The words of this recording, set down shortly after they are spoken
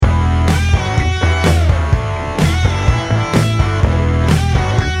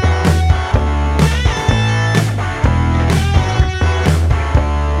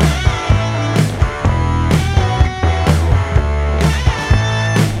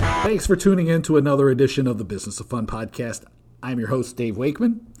Thanks for tuning in to another edition of the Business of Fun podcast. I'm your host, Dave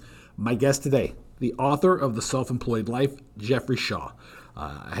Wakeman. My guest today, the author of The Self-Employed Life, Jeffrey Shaw.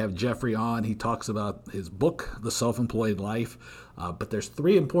 I have Jeffrey on. He talks about his book, The Self-Employed Life. But there's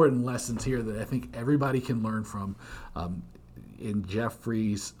three important lessons here that I think everybody can learn from in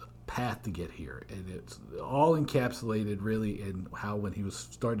Jeffrey's path to get here. And it's all encapsulated really in how when he was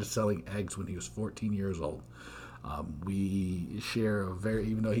started selling eggs when he was 14 years old. We share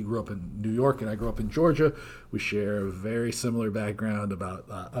even though he grew up in New York and I grew up in Georgia, we share a very similar background about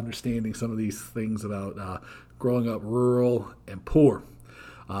understanding some of these things about growing up rural and poor.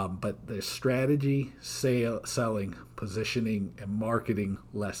 But the strategy, selling, positioning, and marketing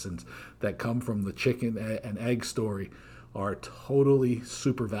lessons that come from the chicken and egg story are totally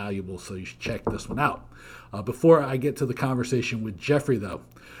super valuable, so you should check this one out. Before I get to the conversation with Jeffrey, though,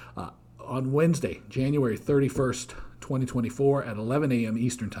 on Wednesday, January 31st, 2024 at 11 a.m.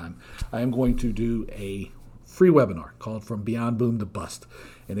 Eastern Time, I am going to do a free webinar called From Beyond Boom to Bust.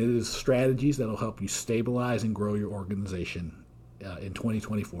 And it is strategies that will help you stabilize and grow your organization in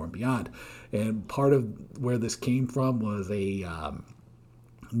 2024 and beyond. And part of where this came from was a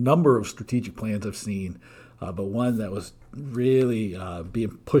number of strategic plans I've seen, but one that was really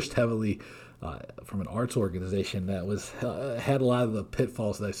being pushed heavily from an arts organization that had a lot of the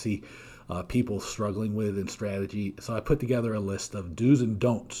pitfalls that I see people struggling with in strategy. So I put together a list of do's and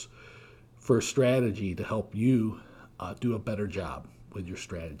don'ts for strategy to help you do a better job with your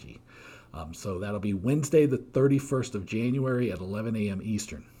strategy. So that'll be Wednesday, the 31st of January at 11 a.m.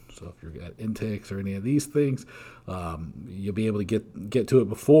 Eastern. So if you're at Intix or any of these things, you'll be able to get to it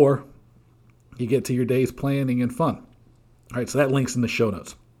before you get to your day's planning and fun. All right, so that link's in the show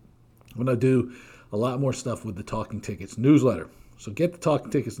notes. I'm going to do a lot more stuff with the Talking Tickets newsletter. So get the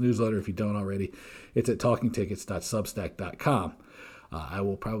Talking Tickets newsletter if you don't already. It's at talkingtickets.substack.com. I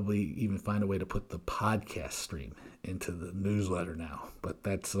will probably even find a way to put the podcast stream into the newsletter now. But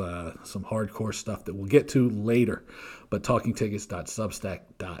that's some hardcore stuff that we'll get to later. But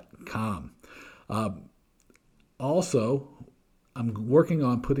talkingtickets.substack.com. Also, I'm working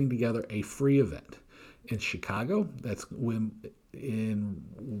on putting together a free event in Chicago. That's in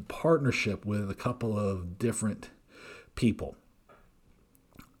partnership with a couple of different people.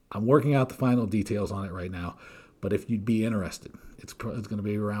 I'm working out the final details on it right now, but if you'd be interested, it's going to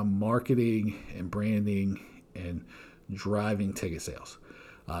be around marketing and branding and driving ticket sales.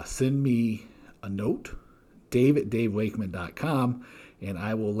 Send me a note, dave@davewakeman.com, and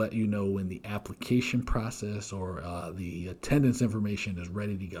I will let you know when the application process or the attendance information is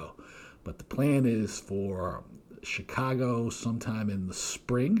ready to go. But the plan is for Chicago sometime in the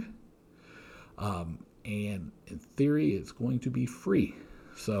spring, and in theory, it's going to be free.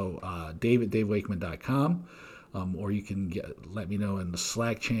 So dave@davewakeman.com, or you can let me know in the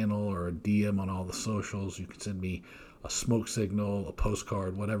Slack channel or a DM on all the socials. You can send me a smoke signal, a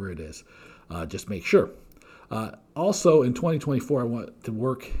postcard, whatever it is. Just make sure. Also, in 2024, I want to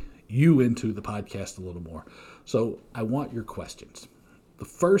work you into the podcast a little more. So I want your questions. The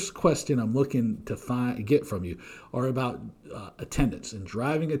first question I'm looking to get from you are about attendance and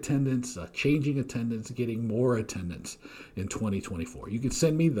driving attendance, changing attendance, getting more attendance in 2024. You can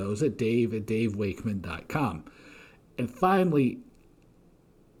send me those at dave@davewakeman.com. And finally,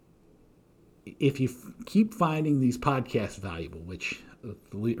 if you keep finding these podcasts valuable, which the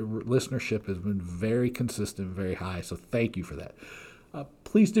listenership has been very consistent, very high, so thank you for that.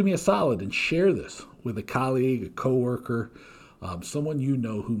 Please do me a solid and share this with a colleague, a coworker, someone you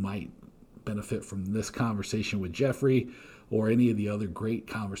know who might benefit from this conversation with Jeffrey or any of the other great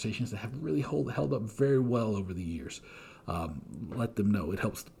conversations that have really held up very well over the years. Let them know. It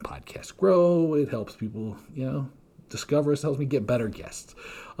helps the podcast grow. It helps people, discover us. It helps me get better guests.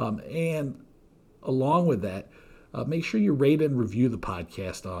 And along with that, make sure you rate and review the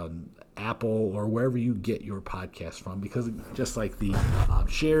podcast on Apple or wherever you get your podcast from, because just like the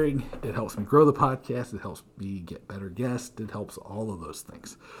sharing, it helps me grow the podcast. It helps me get better guests. It helps all of those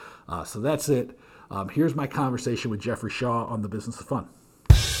things. So that's it. Here's my conversation with Jeffrey Shaw on The Business of Fun.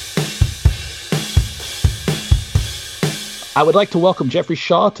 I would like to welcome Jeffrey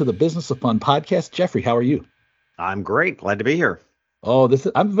Shaw to the Business of Fun podcast. Jeffrey, how are you? I'm great. Glad to be here. Oh,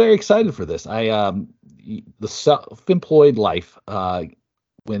 I'm very excited for this. The Self-Employed Life,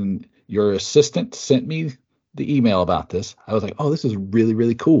 when your assistant sent me the email about this, I was like, oh, this is really,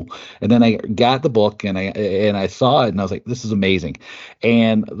 really cool. And then I got the book and I saw it and I was like, this is amazing.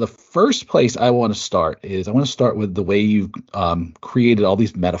 And the first place I want to start with the way you've created all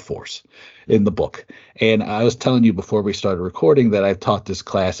these metaphors. in the book. And I was telling you before we started recording that I've taught this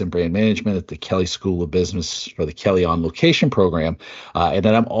class in brand management at the Kelley School of Business for the Kelley On Location program, and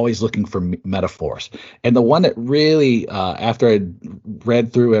that I'm always looking for metaphors. And the one that really, after I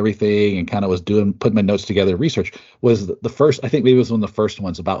read through everything and kind of was putting my notes together, research, was the first. I think maybe it was one of the first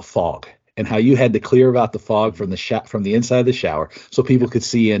ones about fog and how you had to clear out the fog from the inside of the shower so people could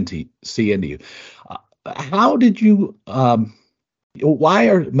see into you. How did you? Why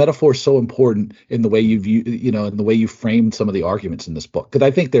are metaphors so important in the way in the way you framed some of the arguments in this book? Because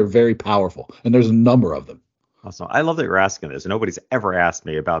I think they're very powerful, and there's a number of them. Awesome. I love that you're asking this. Nobody's ever asked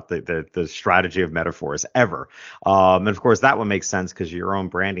me about the strategy of metaphors ever. And of course, that one makes sense because of your own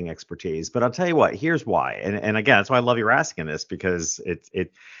branding expertise. But I'll tell you what, here's why. And again, that's why I love you're asking this, because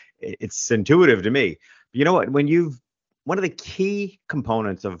it's intuitive to me. You know what? One of the key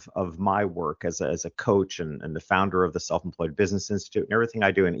components of my work as a coach and the founder of the Self-Employed Business Institute and everything I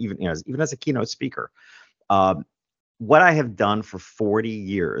do, and even as a keynote speaker, what I have done for 40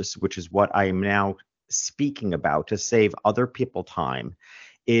 years, which is what I am now speaking about to save other people time,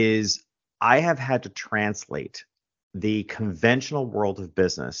 is I have had to translate the conventional world of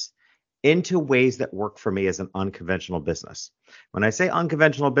business into ways that work for me as an unconventional business. When I say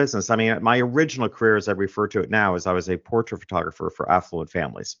unconventional business, I mean, my original career, as I refer to it now, is I was a portrait photographer for affluent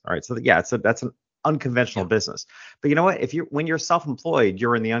families. All right. So that's an unconventional business. But you know what? When you're self-employed,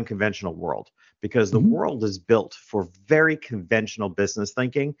 you're in the unconventional world, because the world is built for very conventional business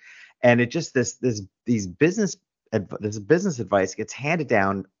thinking. And it just, this business advice gets handed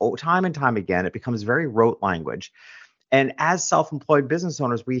down time and time again. It becomes very rote language. And as self-employed business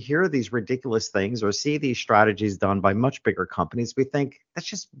owners, we hear these ridiculous things or see these strategies done by much bigger companies. We think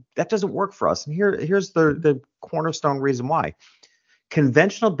that doesn't work for us. And here's the cornerstone reason why.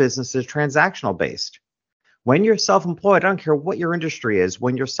 Conventional business is transactional based. When you're self-employed, I don't care what your industry is,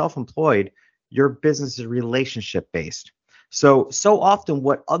 when you're self-employed, your business is relationship based. So often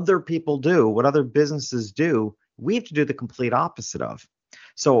what other people do, what other businesses do, we have to do the complete opposite of.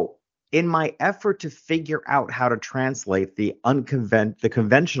 So in my effort to figure out how to translate the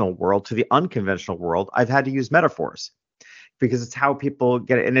conventional world to the unconventional world, I've had to use metaphors, because it's how people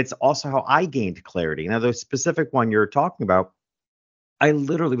get it. And it's also how I gained clarity. Now, the specific one you're talking about, I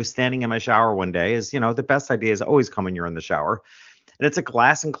literally was standing in my shower one day. As you know, the best idea is always come when you're in the shower. And it's a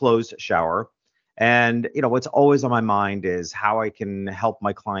glass enclosed shower. And, what's always on my mind is how I can help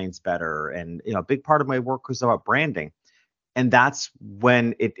my clients better. And, a big part of my work was about branding. And that's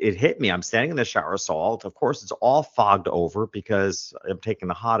when it hit me. I'm standing in the shower stall. Of course, it's all fogged over because I'm taking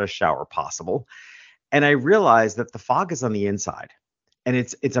the hottest shower possible. And I realized that the fog is on the inside. And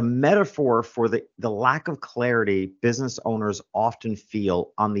it's a metaphor for the lack of clarity business owners often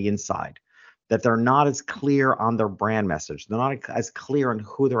feel on the inside, that they're not as clear on their brand message. They're not as clear on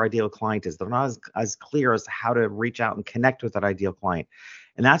who their ideal client is. They're not as clear as how to reach out and connect with that ideal client.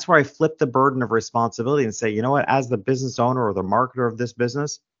 And that's where I flip the burden of responsibility and say, you know what, as the business owner or the marketer of this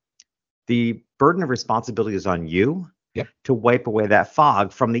business, the burden of responsibility is on you to wipe away that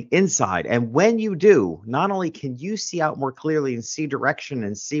fog from the inside. And when you do, not only can you see out more clearly and see direction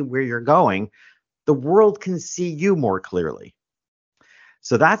and see where you're going, the world can see you more clearly.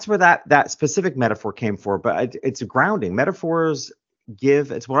 So that's where that specific metaphor came for. But it's a grounding. Metaphors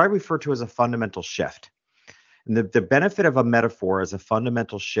it's what I refer to as a fundamental shift. And the benefit of a metaphor as a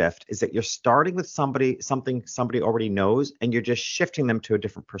fundamental shift is that you're starting with something somebody already knows, and you're just shifting them to a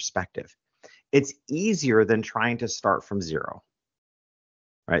different perspective. It's easier than trying to start from zero.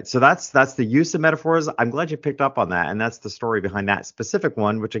 Right. So that's the use of metaphors. I'm glad you picked up on that. And that's the story behind that specific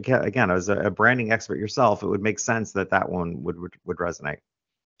one, which again, as a branding expert yourself, it would make sense that one would resonate.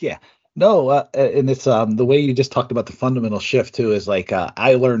 Yeah. No, and it's the way you just talked about the fundamental shift too is like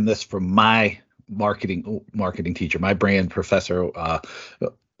I learned this from my marketing teacher, my brand professor,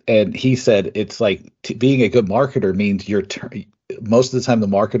 and he said it's like being a good marketer means most of the time the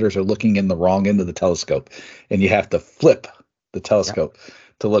marketers are looking in the wrong end of the telescope, and you have to flip the telescope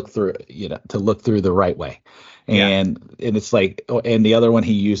to look through the right way. And it's like, and the other one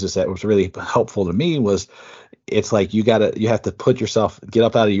he uses that was really helpful to me was, it's like you have to get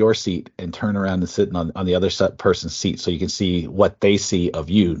up out of your seat and turn around and sit on the other person's seat so you can see what they see of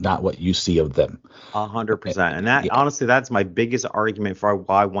you, not what you see of them. 100%. And that honestly, that's my biggest argument for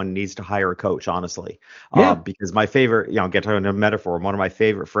why one needs to hire a coach, honestly. Because my favorite, get to a metaphor, one of my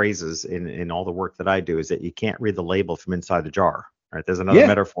favorite phrases in all the work that I do is that you can't read the label from inside the jar. Right. There's another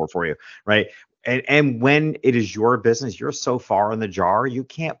metaphor for you. Right. And when it is your business, you're so far in the jar, you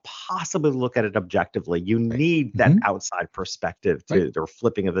can't possibly look at it objectively. You need that outside perspective or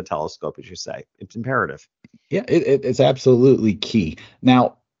flipping of the telescope, as you say. It's imperative. Yeah, it's absolutely key.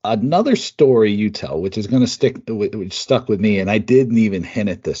 Now, Another story you tell, which is going to which stuck with me, and I didn't even hint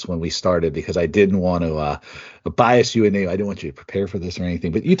at this when we started because I didn't want to bias you in any. I didn't want you to prepare for this or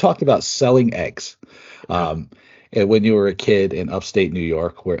anything. But you talked about selling eggs, Yeah. and when you were a kid in upstate New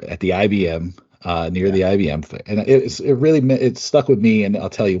York, where at the IBM. Near Yeah. the IBM, and it stuck with me, and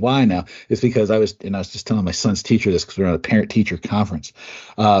I'll tell you why now. It's because I was just telling my son's teacher this because we we're at a parent teacher conference.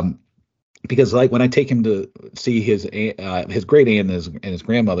 Um, because like when I take him to see his great aunt and his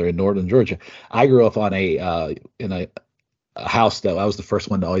grandmother in Northern Georgia, I grew up on in a house that I was the first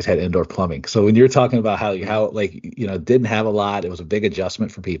one that always had indoor plumbing. So when you're talking about how like didn't have a lot, it was a big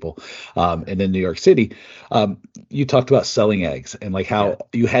adjustment for people. And then New York City, you talked about selling eggs and like Yeah. how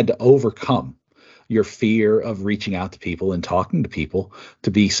you had to overcome your fear of reaching out to people and talking to people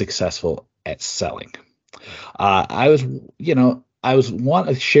to be successful at selling. I was, I was want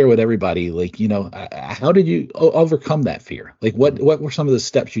to share with everybody, like, how did you overcome that fear? Like, what were some of the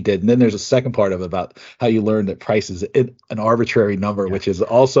steps you did? And then there's a second part of it about how you learned that price is an arbitrary number, Yeah. which is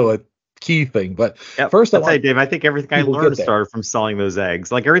also a key thing. But Yep. first, I I'll tell you, want Dave, I think everything I people get learned there. started from selling those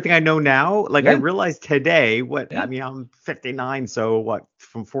eggs. Like everything I know now, like I Yeah, realized today, I yeah, mean, I'm 59. So what,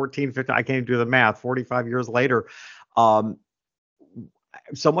 from 14, 15, I can't even do the math, 45 years later. Um,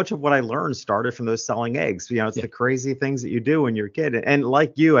 so much of what I learned started from those selling eggs. It's yeah. the crazy things that you do when you're a kid. And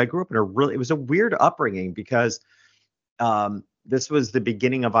like you, I grew up in it was a weird upbringing because this was the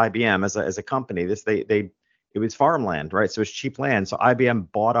beginning of IBM as a company. It was farmland, right? So it was cheap land. So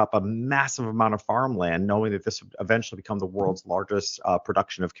IBM bought up a massive amount of farmland, knowing that this would eventually become the world's largest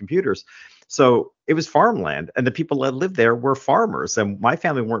production of computers. So it was farmland, and the people that lived there were farmers. And my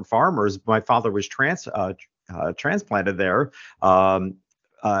family weren't farmers. My father was transplanted there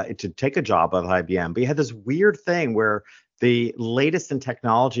to take a job at IBM. But he had this weird thing where the latest in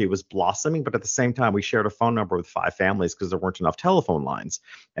technology was blossoming, but at the same time, we shared a phone number with 5 families because there weren't enough telephone lines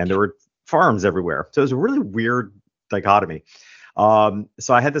and there were farms everywhere. So it was a really weird dichotomy. So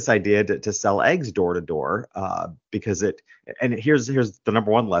I had this idea to sell eggs door to door because here's the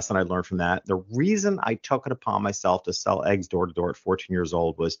number one lesson I learned from that. The reason I took it upon myself to sell eggs door to door at 14 years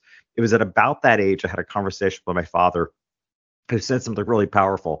old was it was at about that age I had a conversation with my father who said something really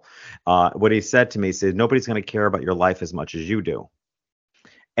powerful. What he said to me, he said, nobody's going to care about your life as much as you do.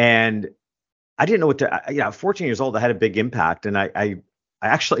 And I didn't know what to, 14 years old, I had a big impact. And I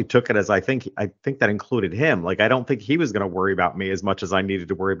actually took it as I think that included him. Like, I don't think he was going to worry about me as much as I needed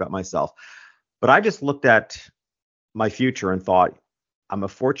to worry about myself. But I just looked at my future and thought, I'm a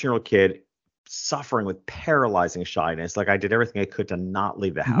 14-year-old kid suffering with paralyzing shyness. Like, I did everything I could to not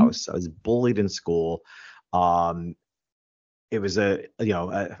leave the Hmm. house. I was bullied in school. It was a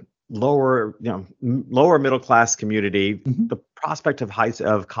lower middle class community. Hmm. The prospect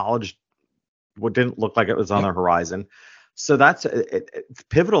of college what didn't look like it was on Yeah. the horizon. So that's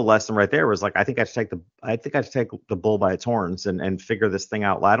pivotal lesson right there was like, I think I have to take the bull by its horns and figure this thing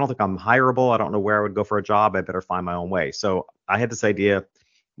out. I don't think I'm hireable. I don't know where I would go for a job. I better find my own way. So I had this idea.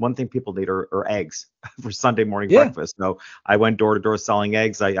 One thing people need are eggs for Sunday morning Yeah. breakfast. So I went door to door selling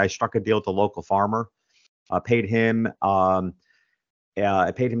eggs. I struck a deal with a local farmer, paid him. I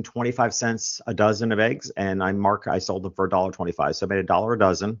paid him 25 cents a dozen of eggs, and I sold them for $1.25. So I made $1 a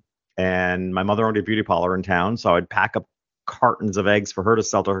dozen. And my mother owned a beauty parlor in town, so I'd pack up cartons of eggs for her to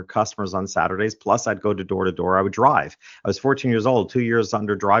sell to her customers on Saturdays. Plus, I'd go to door to door. I would drive. I was 14 years old, 2 years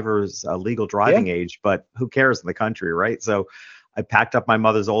under driver's legal Yeah. driving age, but who cares in the country, right? So I packed up my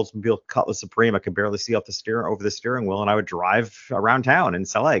mother's Oldsmobile Cutlass Supreme. I could barely see over the steering wheel, and I would drive around town and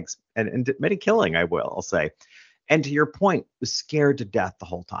sell eggs and made a killing. I'll say. And to your point, was scared to death the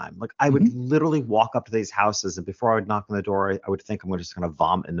whole time. Like I would Hmm. literally walk up to these houses, and before I would knock on the door, I would think I'm just going to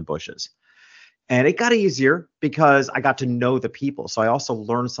vomit in the bushes. And it got easier because I got to know the people. So I also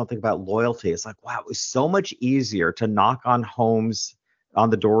learned something about loyalty. It's like, wow, it was so much easier to knock on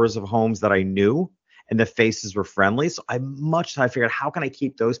the doors of homes that I knew and the faces were friendly. So I figured, how can I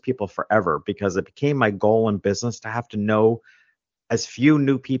keep those people forever? Because it became my goal in business to have to know as few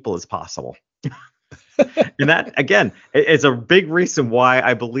new people as possible. And that again is a big reason why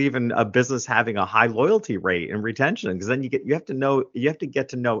I believe in a business having a high loyalty rate and retention, because then you have to get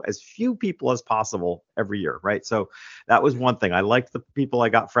to know as few people as possible every year, right? So that was one thing. I liked the people I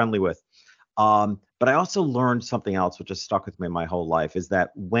got friendly with. But I also learned something else which has stuck with me my whole life is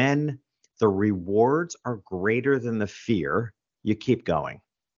that when the rewards are greater than the fear, you keep going.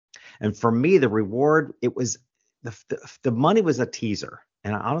 And for me, the reward, it was the money was a teaser.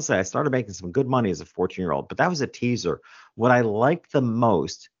 And honestly, I started making some good money as a 14-year-old, but that was a teaser. What I liked the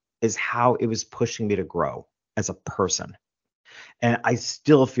most is how it was pushing me to grow as a person. And I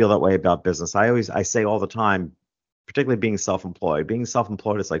still feel that way about business. I say all the time, particularly being self-employed. Being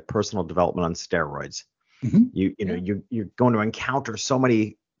self-employed is like personal development on steroids. Hmm. You know, you're going to encounter so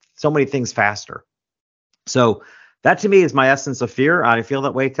many things faster. So that to me is my essence of fear. I feel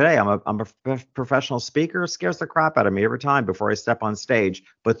that way today. I'm a professional speaker. It scares the crap out of me every time before I step on stage.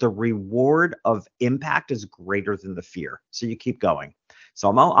 But the reward of impact is greater than the fear. So you keep going. So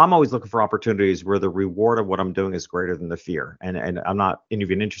I'm always looking for opportunities where the reward of what I'm doing is greater than the fear. And I'm not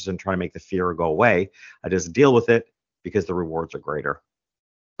even interested in trying to make the fear go away. I just deal with it because the rewards are greater.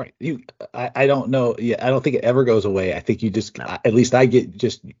 Right. I don't know. Yeah, I don't think it ever goes away. I think you just, No. at least I've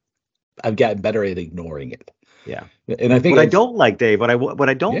gotten better at ignoring it. Yeah. And I think What I don't like, Dave, what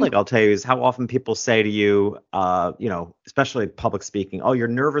I don't yeah, like, I'll tell you, is how often people say to you, especially public speaking, "Oh, you're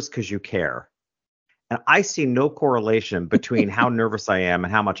nervous because you care." And I see no correlation between how nervous I am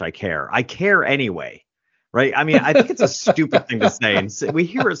and how much I care. I care anyway, right? I mean, I think it's a stupid thing to say, and we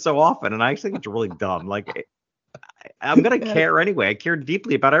hear it so often, and I actually think it's really dumb. Like, I'm gonna yeah, care anyway. I care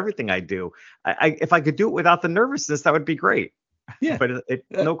deeply about everything I do. If I could do it without the nervousness, that would be great. yeah. But Uh,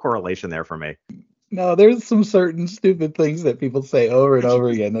 no correlation there for me. No, there's some certain stupid things that people say over and over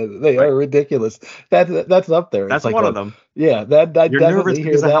again. They Right. are ridiculous. That's up there. It's That's like one of them. yeah, that I You're nervous definitely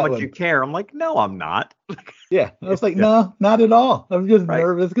hear because of how that much you one. care. I'm like, no, I'm not. Yeah, I was like, Yeah, no, not at all. I'm just right.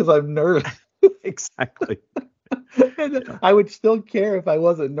 nervous because I'm nervous. Exactly. And Yeah, I would still care if I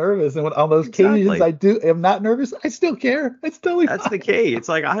wasn't nervous. And when, on those occasions exactly. am not nervous, I still care. It's totally That's the fine. key. It's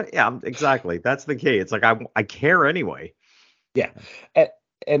like, exactly. That's the key. It's like, I care anyway. Yeah.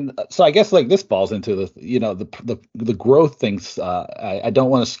 And, so I guess like this falls into the growth things. I don't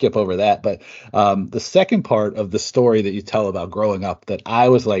want to skip over that, but the second part of the story that you tell about growing up that I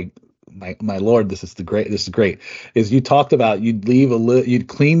was like, my Lord, this is great. Is you talked about you'd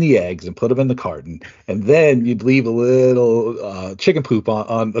clean the eggs and put them in the carton, and then you'd leave a little chicken poop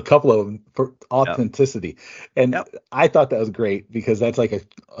on a couple of them for Yep. authenticity. And Yep. I thought that was great because that's like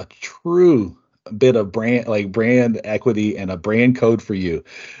a true bit of brand equity and a brand code for you,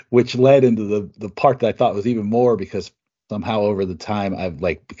 which led into the part that I thought was even more because somehow over the time I've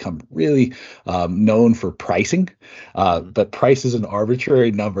like become really known for pricing, Mhm. but price is an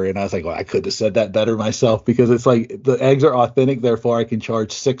arbitrary number, and I was like, well, I could have said that better myself because it's like the eggs are authentic, therefore I can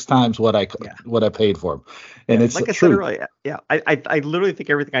charge 6 times Yeah. what I paid for them, and Yeah. it's Like I said true. earlier, yeah. I literally think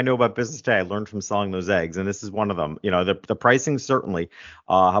everything I know about business today I learned from selling those eggs, and this is one of them. The pricing certainly,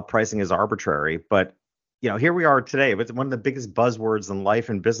 how pricing is arbitrary, but here we are today. But one of the biggest buzzwords in life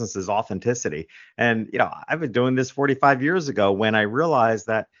and business is authenticity. And I've been doing this 45 years ago when I realized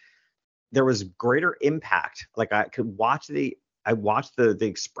that there was greater impact. Like I watched the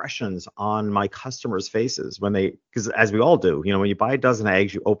expressions on my customers' faces because as we all do, when you buy a dozen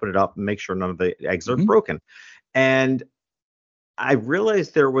eggs, you open it up and make sure none of the eggs are Hmm. broken. And I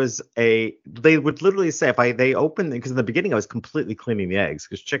realized they would literally say they opened, because in the beginning I was completely cleaning the eggs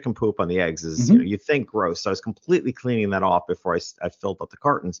because chicken poop on the eggs is, Hmm. you think gross. So I was completely cleaning that off before I filled up the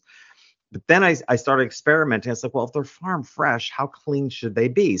cartons. But then I started experimenting. It's like, well, if they're farm fresh, how clean should they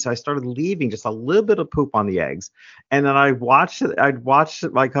be? So I started leaving just a little bit of poop on the eggs. And then I'd watch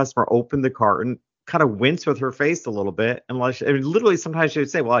my customer open the carton, kind of wince with her face a little bit. And literally sometimes she would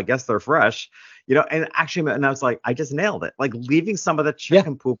say, well, I guess they're fresh, and I was like, I just nailed it. Like leaving some of the Yeah.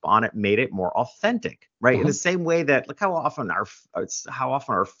 chicken poop on it made it more authentic, right? In Uh-huh. the same way that look how often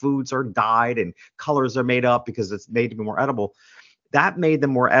our foods are dyed and colors are made up because it's made to be more edible. That made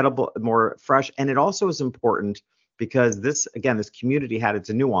them more edible, more fresh. And it also is important because this community had its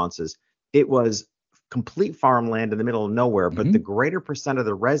nuances. It was complete farmland in the middle of nowhere, but the Hmm. greater percent of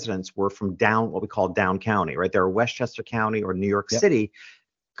the residents were from what we call down county, right? They're Westchester County or New York Yep. City,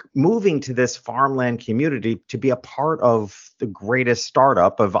 moving to this farmland community to be a part of the greatest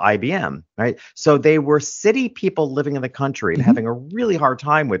startup of IBM, right? So they were city people living in the country and Hmm. having a really hard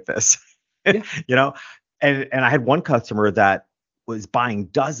time with this, Yeah. you know. And I had one customer that was buying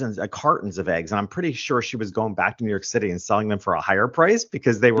dozens of cartons of eggs, and I'm pretty sure she was going back to New York City and selling them for a higher price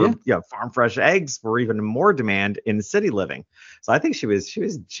because they were, Yeah. farm fresh eggs were even more demand in city living. So I think she was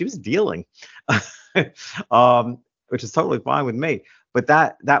dealing, um, which is totally fine with me. But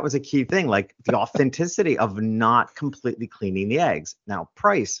that was a key thing, like the authenticity of not completely cleaning the eggs. Now,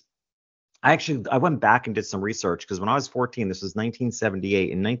 price. I went back and did some research because when I was 14, this was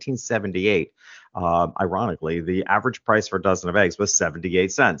 1978. In 1978, ironically, the average price for a dozen of eggs was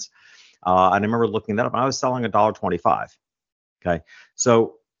 78 cents. And I remember looking that up. And I was selling $1.25. Okay,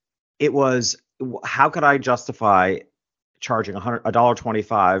 so it was, how could I justify charging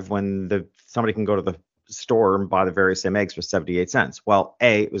 $1.25 when somebody can go to the store and buy the very same eggs for 78 cents? Well,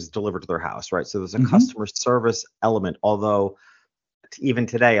 it was delivered to their house, right? So there's a Hmm. customer service element, although fact, even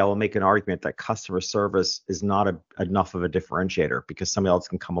today, I will make an argument that customer service is not enough of a differentiator because somebody else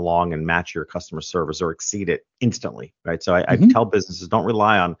can come along and match your customer service or exceed it instantly, right? So I Hmm. tell businesses, don't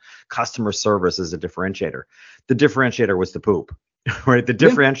rely on customer service as a differentiator. The differentiator was the poop, right? The Yeah.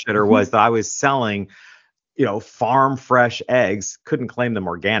 differentiator Hmm. was that I was selling farm fresh eggs. Couldn't claim them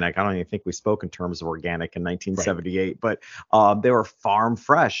organic. I don't even think we spoke in terms of organic in Right. 1978, but they were farm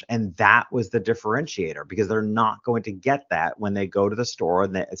fresh. And that was the differentiator because they're not going to get that when they go to the store.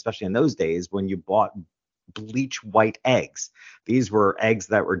 And especially in those days when you bought bleach white eggs. These were eggs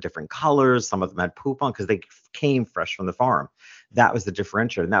that were different colors. Some of them had poop on because they came fresh from the farm. That was the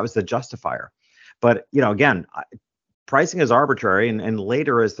differentiator and that was the justifier. But, again, pricing is arbitrary. And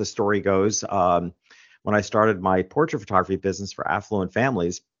later, as the story goes, when I started my portrait photography business for affluent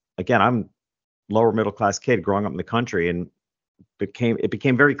families, again, I'm lower middle class kid growing up in the country, and it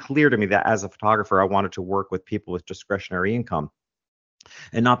became very clear to me that as a photographer, I wanted to work with people with discretionary income,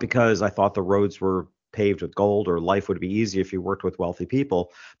 and not because I thought the roads were paved with gold or life would be easy if you worked with wealthy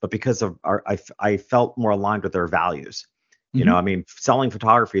people, but because of I felt more aligned with their values. Hmm. I mean, selling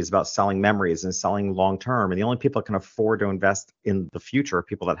photography is about selling memories and selling long term. And the only people that can afford to invest in the future are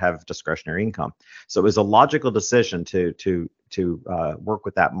people that have discretionary income. So it was a logical decision to work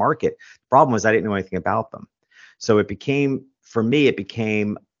with that market. The problem was I didn't know anything about them. So for me, it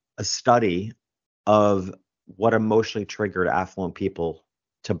became a study of what emotionally triggered affluent people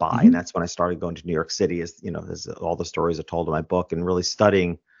to buy. And Hmm. that's when I started going to New York City, as all the stories are told in my book, and really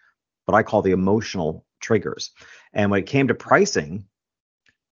studying what I call the emotional triggers. And when it came to pricing,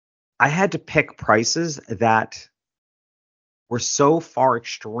 I had to pick prices that were so far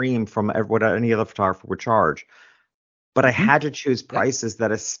extreme from what any other photographer would charge. But I Hmm. had to choose Yeah. prices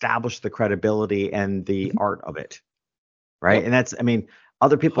that established the credibility and the Hmm. art of it. Right. Yep. And I mean,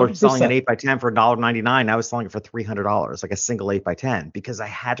 other people are selling an 100%. 8x10 for $1.99. I was selling it for $300, like a single 8x10, because I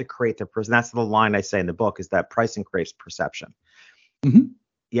had to create the person. That's the line I say in the book, is that pricing creates perception. Hmm.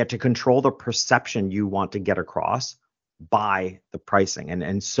 You have to control the perception you want to get across by the pricing.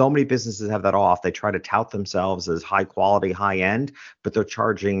 And so many businesses have that off. They try to tout themselves as high quality, high end, but they're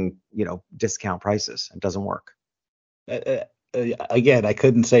charging, discount prices. It doesn't work. Again, I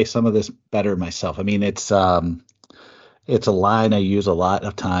couldn't say some of this better myself. I mean, it's a line I use a lot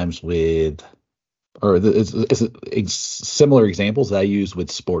of times with, or it's similar examples that I use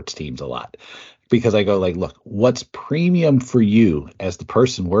with sports teams a lot, because I go like, look, what's premium for you as the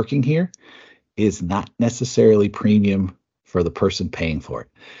person working here is not necessarily premium for the person paying for it.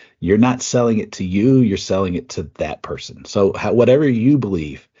 You're not selling it to you, you're selling it to that person. So whatever you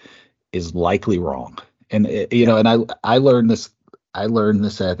believe is likely wrong. And Yeah. and I learned this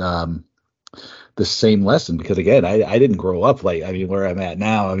at the same lesson, because again, I didn't grow up like, I mean, where I'm at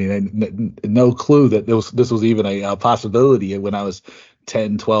now. I mean, no clue that this was even a possibility when I was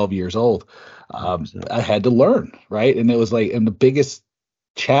 10, 12 years old. 100%. I had to learn, right? And it was like, and the biggest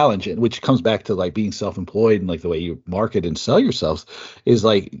challenge, and which comes back to like being self-employed and like the way you market and sell yourselves, is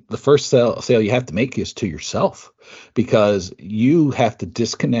like the first sale you have to make is to yourself, because you have to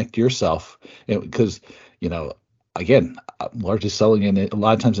disconnect yourself, because you know again, I'm largely selling in a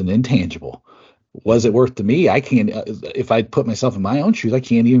lot of times an intangible. Was it worth to me? I can't, if I put myself in my own shoes, I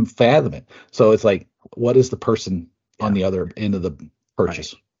can't even fathom it. So it's like, what is the person on Yeah. the other end of the Right.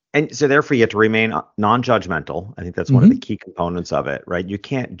 purchase? And so therefore you have to remain non-judgmental. I think that's one of the Hmm. key components of it, right? You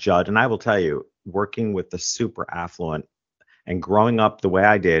can't judge. And I will tell you, working with the super affluent and growing up the way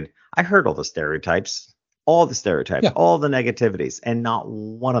I did, I heard all the stereotypes, Yeah. all the negativities, and not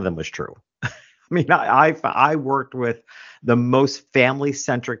one of them was true. I mean, I worked with the most family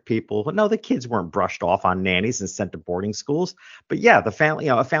centric people. But no, the kids weren't brushed off on nannies and sent to boarding schools. But yeah, the family,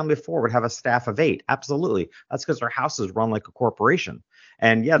 a family of four would have a staff of 8. Absolutely, that's because their house is run like a corporation.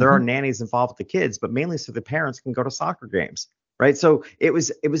 And yeah, there are Hmm. nannies involved with the kids, but mainly so the parents can go to soccer games. Right. So it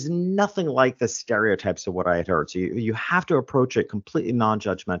was nothing like the stereotypes of what I had heard. So you have to approach it completely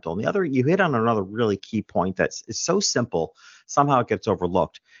non-judgmental. And the other, you hit on another really key point that's is so simple, somehow it gets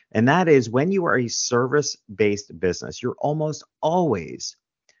overlooked. And that is, when you are a service based business, you're almost always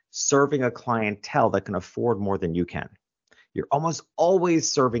serving a clientele that can afford more than you can. You're almost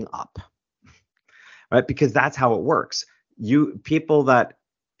always serving up, right? Because that's how it works. You people that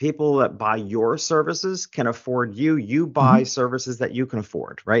buy your services can afford you. You buy Hmm. services that you can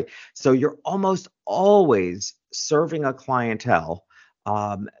afford, right? So you're almost always serving a clientele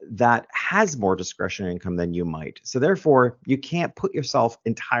that has more discretionary income than you might. So therefore, you can't put yourself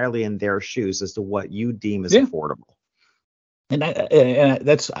entirely in their shoes as to what you deem as Yeah. affordable. And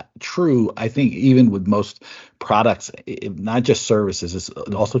that's true. I think even with most products, not just services, it's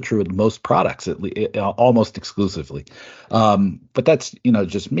also true with most products, almost exclusively. But that's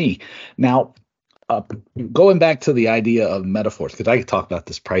just me. Now, uh, going back to the idea of metaphors, because I could talk about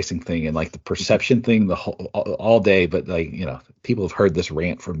this pricing thing and like the perception thing the whole all day, but like people have heard this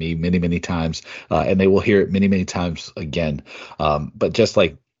rant from me many, many times, and they will hear it many, many times again. But just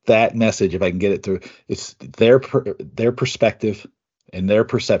like that message, if I can get it through, it's their perspective and their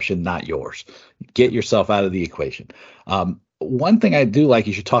perception, not yours. Get yourself out of the equation. One thing I do like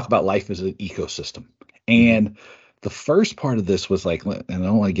is you talk about life as an ecosystem, and the first part of this was like, and I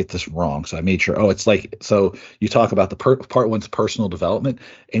don't want to get this wrong, so I made sure. Oh, it's like, so you talk about the part one's personal development,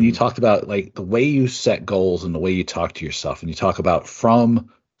 and you talked about like the way you set goals and the way you talk to yourself, and you talk about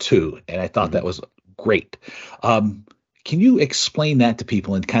from to, and I thought that was great. Can you explain that to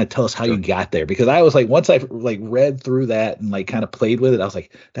people and kind of tell us how you got there? Because I was like, once I like read through that and like kind of played with it, I was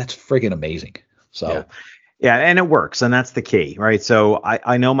like, that's friggin' amazing. So. Yeah, and it works, and that's the key, right? So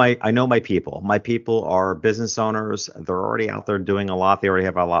I know my people. My people are business owners. They're already out there doing a lot. They already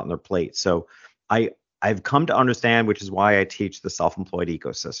have a lot on their plate. So I've come to understand, which is why I teach the self-employed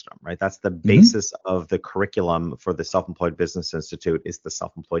ecosystem, right? That's the basis of the curriculum for the Self-Employed Business Institute is the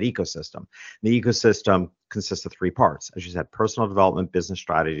self-employed ecosystem. The ecosystem consists of three parts, as you said: personal development, business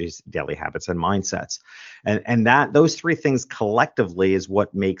strategies, daily habits, and mindsets. And that those three things collectively is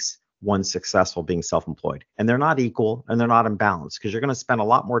what makes one successful being self-employed. And they're not equal and they're not imbalanced, because you're going to spend a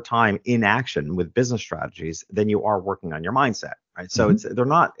lot more time in action with business strategies than you are working on your mindset, right? So they're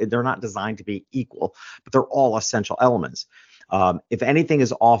not designed to be equal, but they're all essential elements. If anything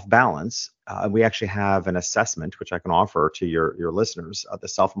is off balance, we actually have an assessment which I can offer to your listeners, the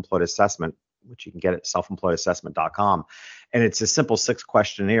self-employed assessment, which you can get at selfemployedassessment.com, and it's a simple six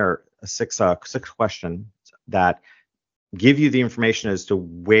questions that give you the information as to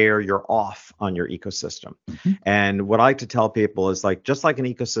where you're off on your ecosystem. And what I like to tell people is, like, just like an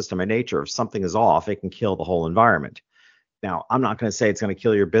ecosystem in nature, if something is off, it can kill the whole environment. Now, I'm not going to say it's going to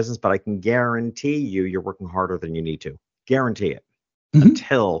kill your business, but I can guarantee you're working harder than you need to. Guarantee it.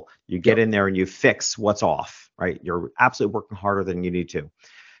 Until you get in there and you fix what's off, right? You're absolutely working harder than you need to,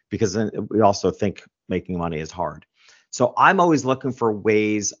 because then we also think making money is hard. So I'm always looking for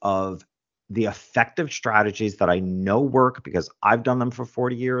ways of the effective strategies that I know work, because I've done them for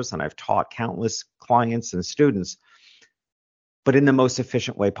 40 years and I've taught countless clients and students, but in the most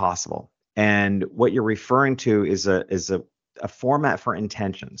efficient way possible. And what you're referring to is a format for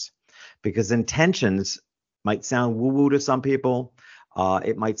intentions, because intentions might sound woo-woo to some people.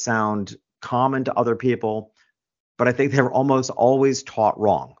 It might sound common to other people, but I think they're almost always taught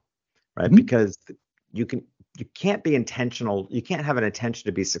wrong, right? Because you can't be intentional. You can't have an intention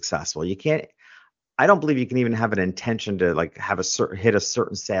to be successful. I don't believe you can even have an intention to like hit a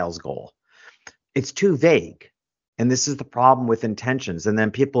certain sales goal. It's too vague. And this is the problem with intentions. And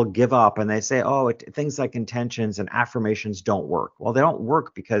then people give up and they say, oh, things like intentions and affirmations don't work. Well, they don't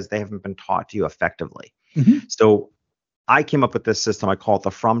work because they haven't been taught to you effectively. So I came up with this system. I call it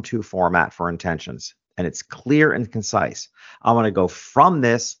the from to format for intentions. And it's clear and concise. I want to go from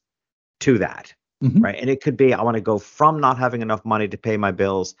this to that. Right. And it could be, I want to go from not having enough money to pay my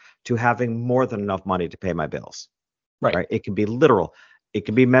bills to having more than enough money to pay my bills. Right. It can be literal. It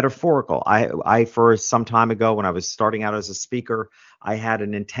can be metaphorical. I for some time ago, when I was starting out as a speaker, I had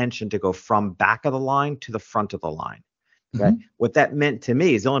an intention to go from back of the line to the front of the line. Okay. What that meant to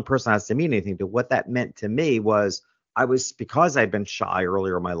me is the only person has to mean anything to. What that meant to me was because I'd been shy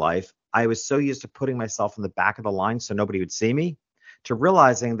earlier in my life, I was so used to putting myself in the back of the line so nobody would see me, to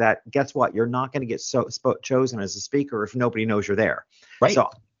realizing that, guess what? You're not going to get chosen as a speaker if nobody knows you're there. So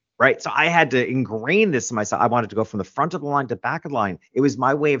I had to ingrain this in myself. I wanted to go from the front of the line to back of the line. It was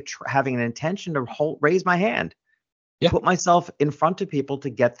my way of having an intention to raise my hand, put myself in front of people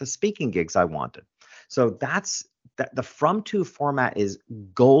to get the speaking gigs I wanted. So that's the from to format is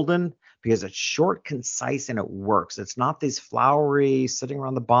golden, because it's short, concise, and it works. It's not these flowery sitting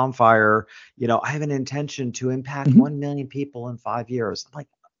around the bonfire. I have an intention to impact 1 million people in 5 years. I'm like,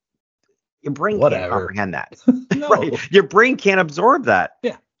 your brain can't comprehend that. Right? Your brain can't absorb that.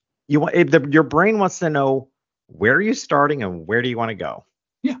 Your brain wants to know, where are you starting and where do you want to go?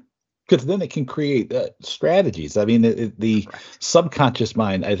 Because then it can create strategies. I mean, the subconscious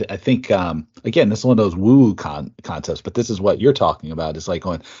mind, I think, again, this is one of those woo-woo concepts, but this is what you're talking about. It's like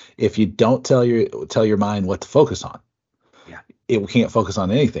going, if you don't tell your mind what to focus on, it can't focus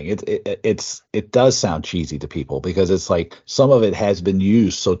on anything. It does sound cheesy to people, because it's like some of it has been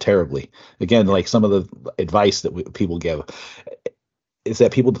used so terribly. Again, like some of the advice that people give. is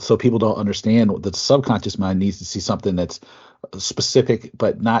that people don't understand that the subconscious mind needs to see something that's specific,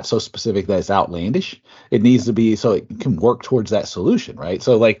 but not so specific that it's outlandish. It needs to be so it can work towards that solution, right?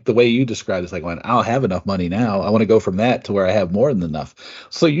 So like the way you described is like, when I don't have enough money now, I want to go from that to where I have more than enough.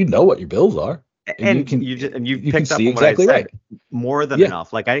 So you know what your bills are, and And you you can picked up see on what I exactly right. said, more than Yeah.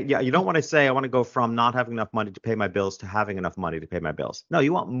 enough. Like you don't want to say I want to go from not having enough money to pay my bills to having enough money to pay my bills. No,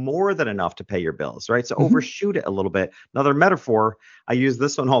 you want more than enough to pay your bills, right? So Hmm. overshoot it a little bit. Another metaphor, I use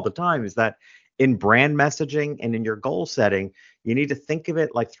this one all the time, is that in brand messaging and in your goal setting, you need to think of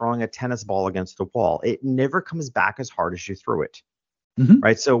it like throwing a tennis ball against a wall. It never comes back as hard as you threw it. Hmm.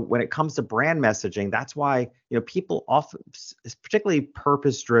 Right. So when it comes to brand messaging, that's why, people often, particularly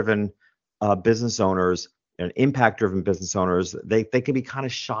purpose driven business owners and impact driven business owners, they can be kind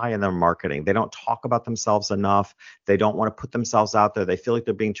of shy in their marketing. They don't talk about themselves enough. They don't want to put themselves out there. They feel like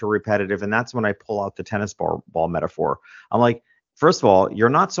they're being too repetitive. And that's when I pull out the tennis ball metaphor. I'm like, first of all, you're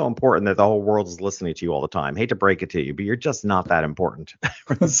not so important that the whole world is listening to you all the time. Hate to break it to you, but you're just not that important.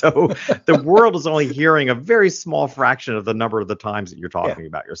 So the world is only hearing a very small fraction of the number of the times that you're Yeah. talking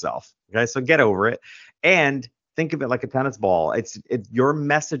about yourself. Okay. So get over it. And think of it like a tennis ball. It's your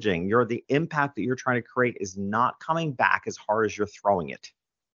messaging, the impact that you're trying to create is not coming back as hard as you're throwing it.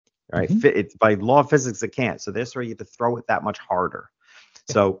 Right. Hmm. It's by law of physics, it can't. So this way you have to throw it that much harder.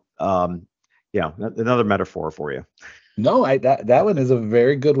 So another metaphor for you. No, that one is a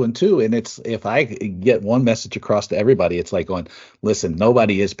very good one too. And it's, if I get one message across to everybody, it's like going, listen,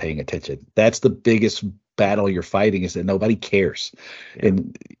 nobody is paying attention. That's the biggest battle you're fighting, is that nobody cares, Yeah.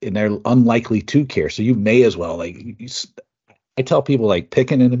 and they're unlikely to care. So you may as well, like, I tell people, like, pick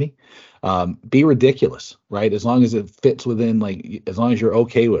an enemy, be ridiculous, right? As long as it fits within, like, as long as you're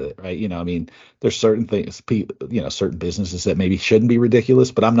okay with it, right? I mean, there's certain things, certain businesses that maybe shouldn't be ridiculous,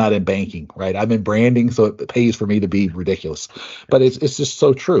 but I'm not in banking, right? I'm in branding, so it pays for me to be ridiculous. But it's just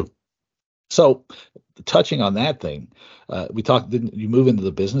so true. So, touching on that thing, we talked. Didn't you move into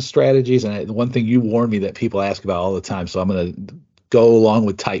the business strategies? And the one thing you warned me that people ask about all the time, so I'm going to go along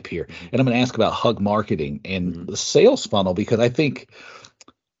with type here, and I'm going to ask about hug marketing and Mhm. the sales funnel, because I think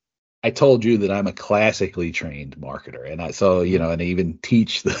I told you that I'm a classically trained marketer, and Mhm. and I even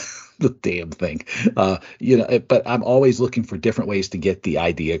teach the damn thing, but I'm always looking for different ways to get the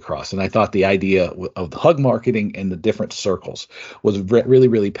idea across. And I thought the idea of the hug marketing and the different circles was really,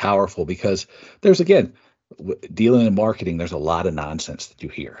 really powerful, because there's, again, dealing in marketing, there's a lot of nonsense that you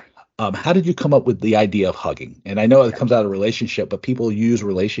hear. How did you come up with the idea of hugging? And I know it comes out of relationship, but people use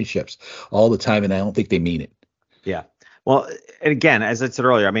relationships all the time, and I don't think they mean it. Yeah. Well, and again, as I said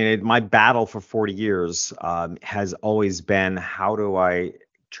earlier, I mean, my battle for 40 years has always been, how do I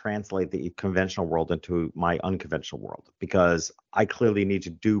translate the conventional world into my unconventional world? Because I clearly need to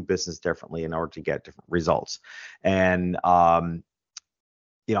do business differently in order to get different results. And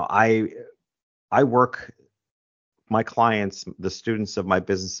you know, I work my clients, the students of my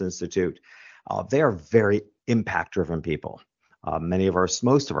business institute. They are very impact driven people.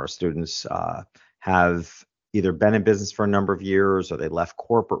 Most of our students have either been in business for a number of years, or they left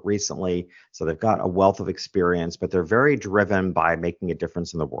corporate recently. So they've got a wealth of experience, but they're very driven by making a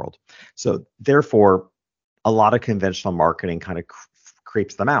difference in the world. So therefore, a lot of conventional marketing kind of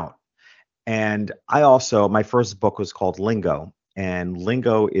creeps them out. And my first book was called Lingo. And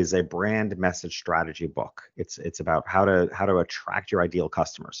Lingo is a brand message strategy book. It's about how to attract your ideal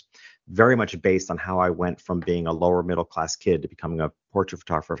customers. Very much based on how I went from being a lower middle class kid to becoming a portrait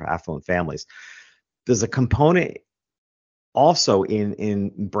photographer for affluent families. There's a component also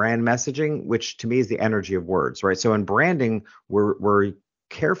in brand messaging, which to me is the energy of words, right? So in branding, we're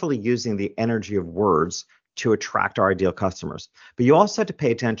carefully using the energy of words to attract our ideal customers. But you also have to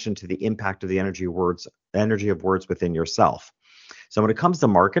pay attention to the impact of the energy of words within yourself. So when it comes to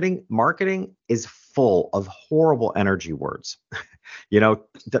marketing, marketing is full of horrible energy words.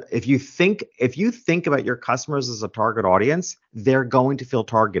 If you think about your customers as a target audience, they're going to feel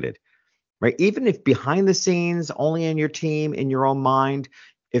targeted, right? Even if behind the scenes, only in your team, in your own mind,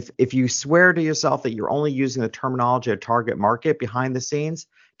 if you swear to yourself that you're only using the terminology of target market behind the scenes,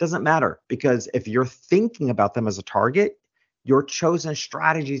 doesn't matter, because if you're thinking about them as a target, your chosen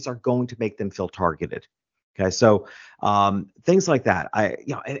strategies are going to make them feel targeted. Okay, so things like that.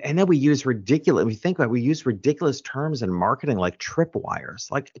 And then we use ridiculous. We think about we use ridiculous terms in marketing like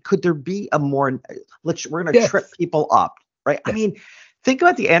tripwires. Like, could there be a more? We're going to trip Yes. people up, right? I Yeah. mean, think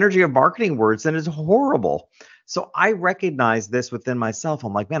about the energy of marketing words, and it's horrible. So I recognize this within myself.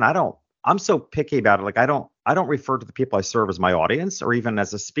 I'm like, man, I'm so picky about it. Like, I don't refer to the people I serve as my audience, or even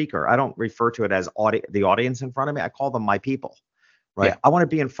as a speaker. I don't refer to it as the audience in front of me. I call them my people. right? Yeah. I want to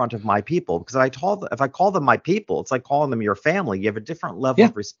be in front of my people because if I call them my people, it's like calling them your family. You have a different level Yeah.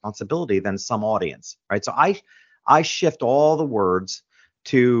 of responsibility than some audience, right? So I shift all the words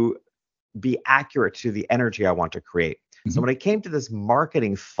to be accurate to the energy I want to create. So Mhm. when I came to this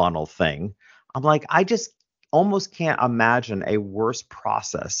marketing funnel thing, I'm like, I just almost can't imagine a worse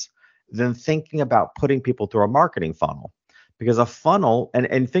process than thinking about putting people through a marketing funnel. Because a funnel,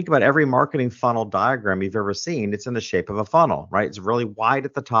 and think about every marketing funnel diagram you've ever seen, it's in the shape of a funnel, right? It's really wide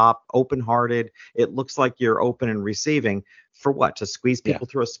at the top, open-hearted. It looks like you're open and receiving for what? To squeeze Yeah. people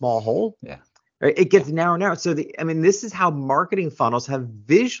through a small hole? Yeah. Right? It gets narrow and narrow. So this is how marketing funnels have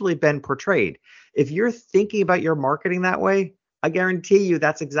visually been portrayed. If you're thinking about your marketing that way, I guarantee you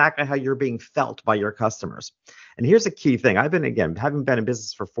that's exactly how you're being felt by your customers. And here's a key thing. Having been in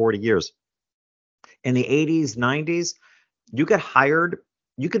business for 40 years. In the 80s, 90s, you get hired,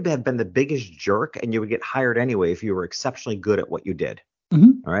 you could have been the biggest jerk and you would get hired anyway if you were exceptionally good at what you did.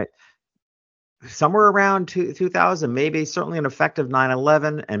 Mhm. All right. Somewhere around 2000, maybe certainly an effective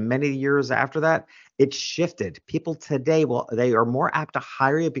 9/11 and many years after that, it shifted. People today, well, they are more apt to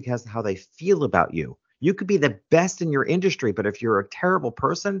hire you because of how they feel about you. You could be the best in your industry, but if you're a terrible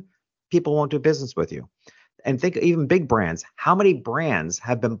person, people won't do business with you. And think even big brands. How many brands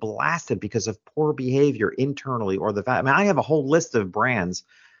have been blasted because of poor behavior internally or the fact? I mean, I have a whole list of brands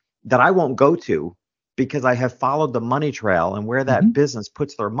that I won't go to because I have followed the money trail and where that Mhm. business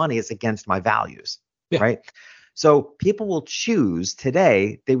puts their money is against my values, Yeah. right? So people will choose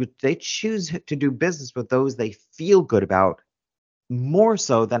today, they choose to do business with those they feel good about more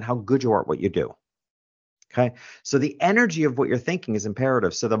so than how good you are at what you do. Okay. So the energy of what you're thinking is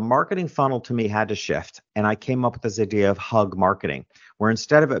imperative. So the marketing funnel to me had to shift. And I came up with this idea of hug marketing, where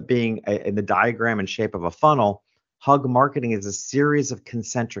instead of it being in the diagram and shape of a funnel, hug marketing is a series of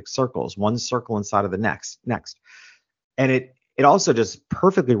concentric circles, one circle inside of the next. And it also just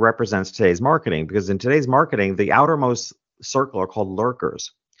perfectly represents today's marketing because in today's marketing, the outermost circle are called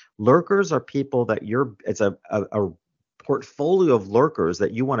lurkers. Lurkers are people that it's a portfolio of lurkers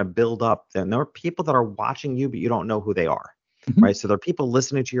that you want to build up. And there are people that are watching you, but you don't know who they are, Mhm. right? So there are people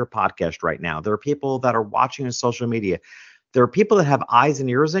listening to your podcast right now. There are people that are watching on social media. There are people that have eyes and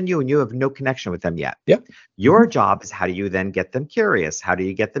ears on you, and you have no connection with them yet. Yeah. Your job is how do you then get them curious? How do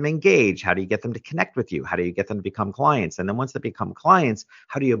you get them engaged? How do you get them to connect with you? How do you get them to become clients? And then once they become clients,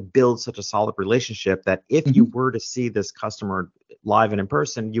 how do you build such a solid relationship that if you Mhm. were to see this customer live and in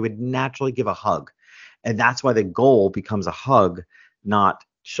person, you would naturally give a hug? And that's why the goal becomes a hug, not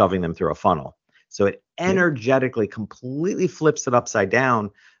shoving them through a funnel. So it Yeah. energetically completely flips it upside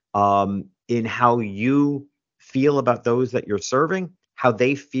down in how you feel about those that you're serving, how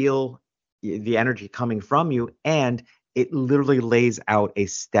they feel the energy coming from you, and it literally lays out a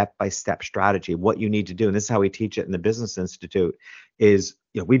step-by-step strategy what you need to do. And this is how we teach it in the Business Institute is,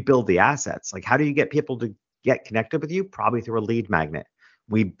 we build the assets. Like, how do you get people to get connected with you? Probably through a lead magnet.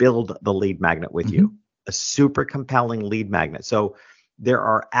 We build the lead magnet with you, Mhm. a super compelling lead magnet. So there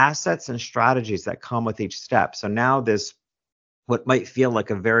are assets and strategies that come with each step. So now this, what might feel like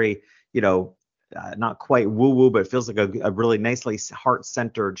a very, not quite woo woo, but it feels like a really nicely heart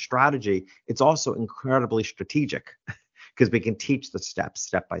centered strategy. It's also incredibly strategic because we can teach the steps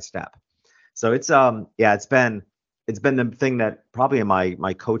step by step. So yeah, it's been the thing that probably in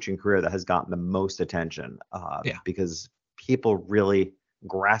my coaching career that has gotten the most attention Yeah. because people really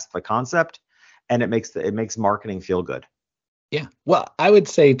grasp the concept and it makes marketing feel good. Yeah. Well, I would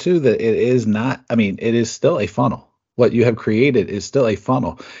say too that it is not, I mean, it is still a funnel. What you have created is still a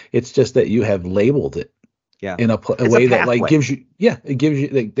funnel. It's just that you have labeled it Yeah, in a it's a way that like pathway. gives you, yeah, it gives you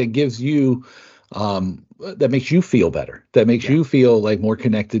that gives you that makes you feel better. That makes Yeah. you feel like more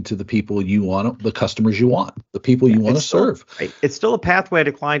connected to the people you want, the customers you want, the people Yeah, you want to serve. it's still a pathway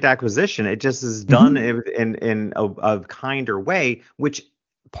to client acquisition. It just is done Hmm. in a kinder way, which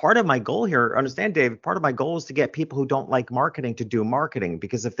part of my goal here, understand, Dave, part of my goal is to get people who don't like marketing to do marketing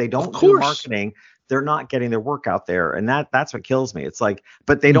because if they Of don't do course. marketing, they're not getting their work out there. And that's what kills me. It's like,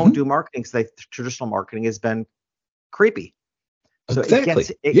 but they don't Hmm. do marketing because traditional marketing has been creepy. So it Exactly.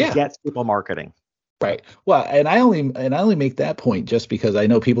 gets it Yeah. gets people marketing. Right. Well, and I only make that point just because I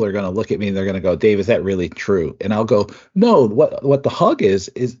know people are going to look at me and they're going to go, "Dave, is that really true?" And I'll go, "No, what the hug is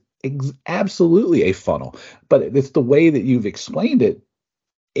absolutely a funnel, but it's the way that you've explained it.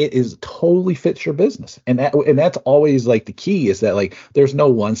 It is totally fits your business, and that's always like the key is that like there's no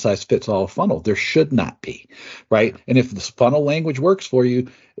one size fits all funnel. There should not be, right? Yeah, And if this funnel language works for you,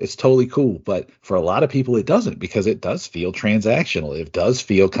 it's totally cool. But for a lot of people, it doesn't because it does feel transactional. It does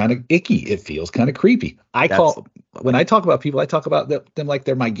feel kind of icky. It feels kind of creepy. that's When I talk about people, I talk about them like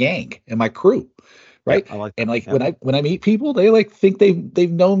they're my gang and my crew, Yeah, right? I like And that. like Yeah. when I meet people, they like think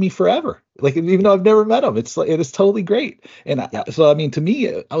they've known me forever. Like even though I've never met them, it's like it is totally great. And Yeah. so I mean, to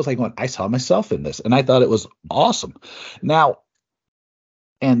me, I was like, going, I saw myself in this, and I thought it was awesome. Now,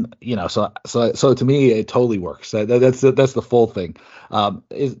 and so to me, it totally works. That's the full thing.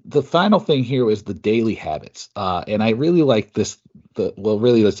 Is the final thing here is the daily habits, and I really like this.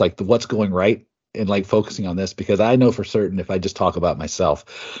 Really, it's like the what's going right, and like focusing on this because I know for certain if I just talk about myself,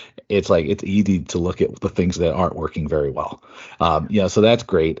 it's like it's easy to look at the things that aren't working very well. So that's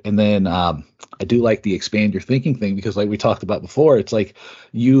great. And then I do like the expand your thinking thing because like we talked about before, it's like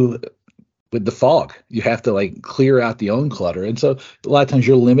you with the fog. You have to like clear out the own clutter. And so a lot of times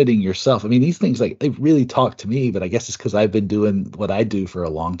you're limiting yourself. I mean, these things like they really talk to me, but I guess it's because I've been doing what I do for a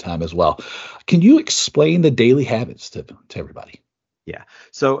long time as well. Can you explain the daily habits to everybody? Yeah.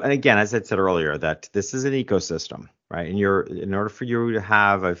 So, and again, as I said earlier, that this is an ecosystem, right? And in order for you to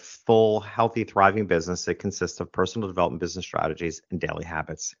have a full, healthy, thriving business, it consists of personal development, business strategies, and daily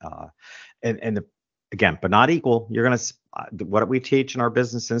habits. Again, but not equal. You're going to, what we teach in our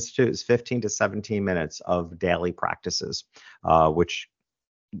business institute is 15 to 17 minutes of daily practices, which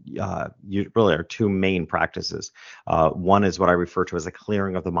you really are two main practices. One is what I refer to as a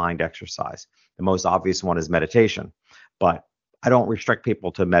clearing of the mind exercise. The most obvious one is meditation, but I don't restrict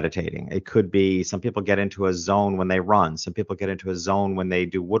people to meditating. It could be some people get into a zone when they run, some people get into a zone when they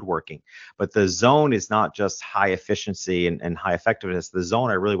do woodworking. But the zone is not just high efficiency and high effectiveness. The zone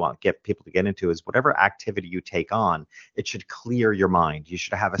I really want to get people to get into is whatever activity you take on, it should clear your mind. You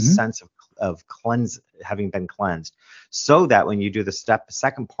should have a Hmm. sense of having been cleansed, so that when you do the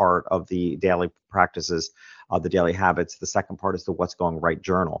second part of the daily practices, the daily habits, the second part is the what's going right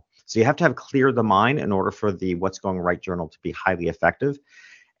journal. So you have to have cleared the mind in order for the what's going right journal to be highly effective.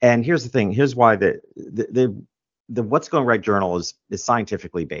 And here's the thing. Here's why the what's going right journal is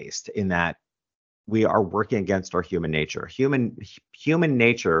scientifically based in that we are working against our human nature. Human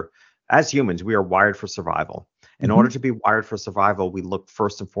nature, as humans, we are wired for survival. In order Hmm. to be wired for survival, we look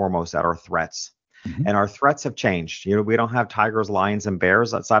first and foremost at our threats. Hmm. And our threats have changed. We don't have tigers, lions, and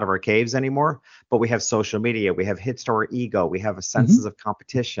bears outside of our caves anymore, but we have social media. We have hits to our ego. We have a senses Hmm. of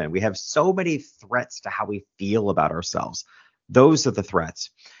competition. We have so many threats to how we feel about ourselves. Those are the threats.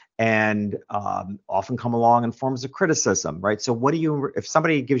 And often come along in forms of criticism, right? So, if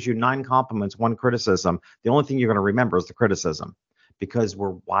somebody gives you 9 compliments, 1 criticism, the only thing you're going to remember is the criticism because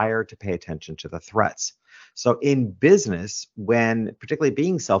we're wired to pay attention to the threats. So in business, when particularly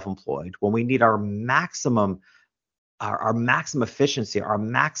being self-employed, when we need our maximum efficiency, our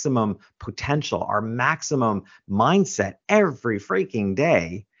maximum potential, our maximum mindset every freaking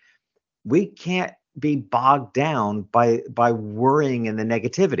day, we can't be bogged down by worrying and the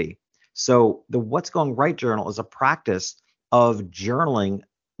negativity. So the What's Going Right journal is a practice of journaling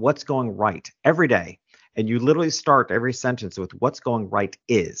what's going right every day. And you literally start every sentence with what's going right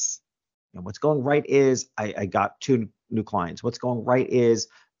is. And what's going right is I got 2 new clients. What's going right is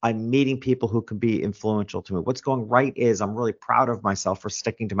I'm meeting people who can be influential to me. What's going right is I'm really proud of myself for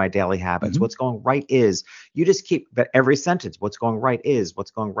sticking to my daily habits. Hmm. What's going right is you just keep but every sentence. What's going right is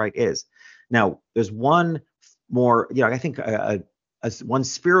what's going right is. Now, there's one more, I think one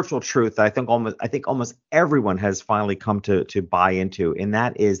spiritual truth that I think almost everyone has finally come to buy into, and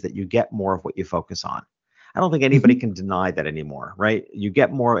that is that you get more of what you focus on. I don't think anybody Hmm. can deny that anymore, right? You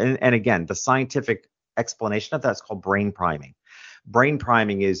get more, and again, the scientific explanation of that's called brain priming. Brain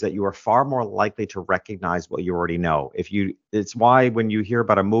priming is that you are far more likely to recognize what you already know. It's why when you hear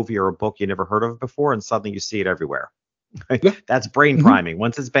about a movie or a book you never heard of before, and suddenly you see it everywhere. Yeah. That's brain Hmm. priming.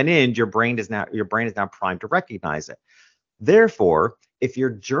 Once it's been in, your brain is now primed to recognize it. Therefore, if you're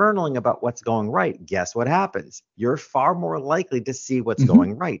journaling about what's going right, guess what happens? You're far more likely to see what's Hmm.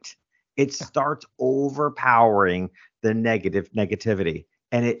 going right. It starts overpowering the negativity,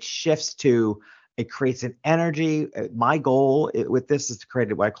 and it creates an energy. My goal with this is to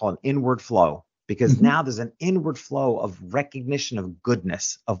create what I call an inward flow, because Hmm. now there's an inward flow of recognition of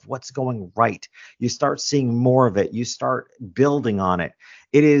goodness, of what's going right. You start seeing more of it. You start building on it.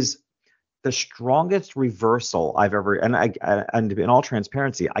 It is the strongest reversal I've ever, and in all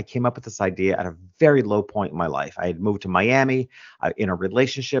transparency, I came up with this idea at a very low point in my life. I had moved to Miami in a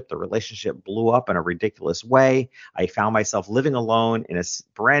relationship. The relationship blew up in a ridiculous way. I found myself living alone in a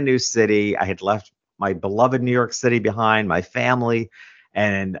brand new city. I had left my beloved New York City behind, my family,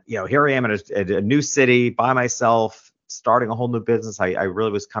 and here I am in a new city by myself, starting a whole new business. I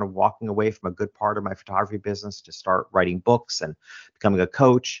really was kind of walking away from a good part of my photography business to start writing books and becoming a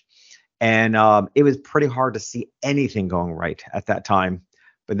coach. And it was pretty hard to see anything going right at that time.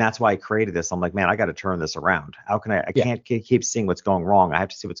 But that's why I created this. I'm like, man, I got to turn this around. How can I? I Yeah. can't keep seeing what's going wrong. I have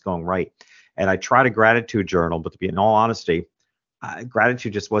to see what's going right. And I tried a gratitude journal, but to be in all honesty,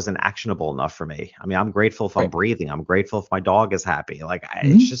 gratitude just wasn't actionable enough for me. I mean, I'm grateful if I'm Right. breathing. I'm grateful if my dog is happy. Like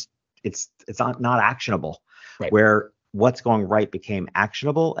it's Mhm. just it's not actionable. Right. Where what's going right became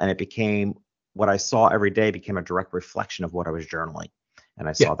actionable, and it became what I saw every day became a direct reflection of what I was journaling, and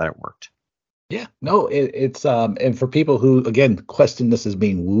I Yeah. saw that it worked. Yeah, no, it's and for people who again question this as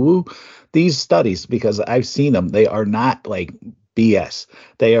being woo-woo, these studies, because I've seen them, they are not like BS.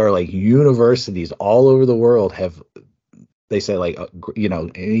 They are like universities all over the world have, they say like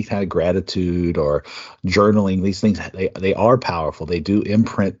any kind of gratitude or journaling, these things, they are powerful. They do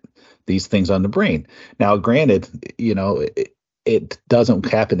imprint these things on the brain. Now granted, it doesn't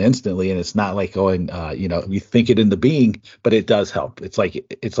happen instantly, and it's not like going you think it into being, but it does help. It's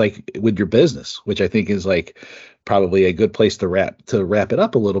like with your business, which I think is like probably a good place to wrap it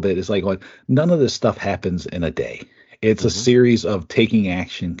up a little bit, is like going, none of this stuff happens in a day. It's a Hmm. series of taking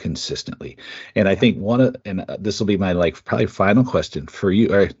action consistently. And I Yeah. think this will be my like probably final question for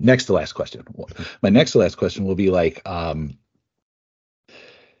you, or next to last question. My next to last question will be like,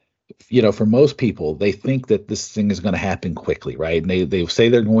 for most people, they think that this thing is going to happen quickly, right? And they say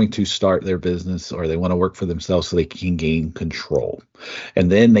they're going to start their business or they want to work for themselves so they can gain control.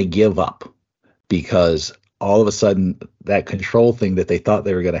 And then they give up because all of a sudden that control thing that they thought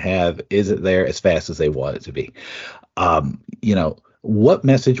they were going to have isn't there as fast as they want it to be. What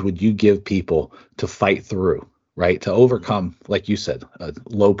message would you give people to fight through, right? To overcome, like you said, a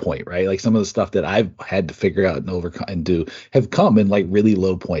low point, right? Like some of the stuff that I've had to figure out and overcome and do have come in like really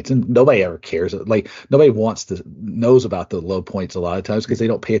low points, and nobody ever cares. Like nobody knows about the low points a lot of times because they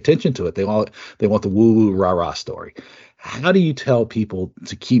don't pay attention to it. They want the woo woo rah rah story. How do you tell people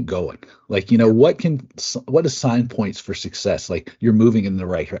to keep going? Like, Yeah. what does sign points for success, like you're moving in the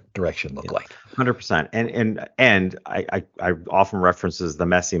right direction, look Yeah. like? 100%. And I often references the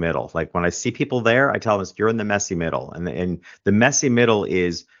messy middle. Like when I see people there, I tell them you're in the messy middle, and the messy middle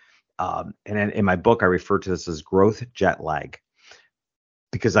is and in my book I refer to this as growth jet lag,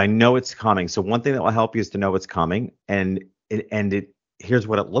 because I know it's coming. So one thing that will help you is to know it's coming, and here's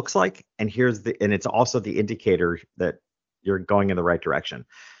what it looks like, and it's also the indicator that you're going in the right direction.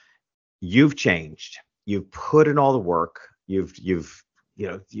 You've changed. You've put in all the work.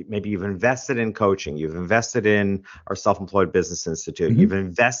 Maybe you've invested in coaching. You've invested in our Self-Employed Business Institute. Hmm. You've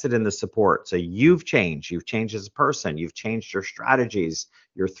invested in the support. So you've changed. You've changed as a person. You've changed your strategies.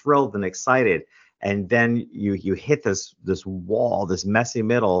 You're thrilled and excited. And then you hit this wall, this messy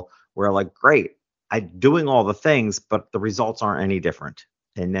middle where like, great, I'm doing all the things, but the results aren't any different.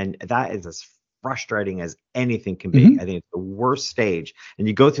 And then that is as frustrating as anything can be. Hmm. I think it's the worst stage. And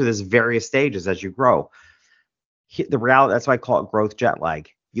you go through this various stages as you grow. The reality, that's why I call it growth jet lag.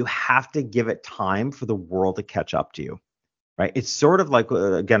 You have to give it time for the world to catch up to you, right? It's sort of like,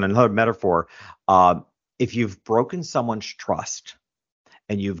 again, another metaphor. Uh, if you've broken someone's trust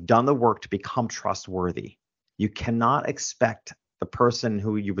and you've done the work to become trustworthy, you cannot expect the person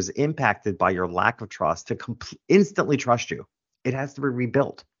who you was impacted by your lack of trust to instantly trust you. It has to be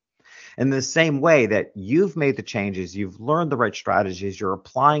rebuilt. In the same way that you've made the changes, you've learned the right strategies, you're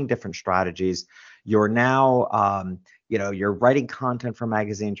applying different strategies, you're now, you're writing content for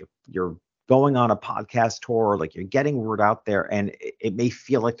magazines, you're going on a podcast tour, like you're getting word out there, and it may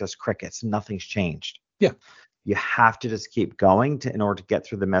feel like there's crickets, nothing's changed. Yeah. You have to just keep going in order to get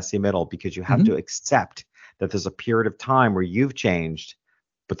through the messy middle, because you have Hmm. to accept that there's a period of time where you've changed,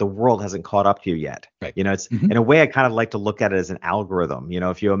 but the world hasn't caught up to you yet. Right. It's Hmm. in a way I kind of like to look at it as an algorithm.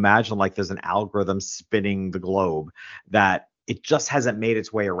 If you imagine like there's an algorithm spinning the globe, that it just hasn't made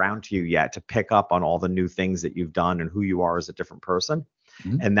its way around to you yet to pick up on all the new things that you've done and who you are as a different person.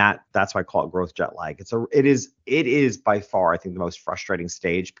 Hmm. And that's why I call it growth jet lag. It is by far, I think, the most frustrating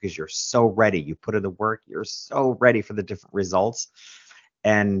stage, because you're so ready. You put in the work, you're so ready for the different results.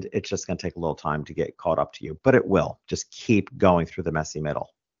 And it's just going to take a little time to get caught up to you, but it will. Just keep going through the messy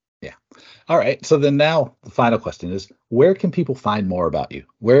middle. Yeah. All right. So then now the final question is, where can people find more about you?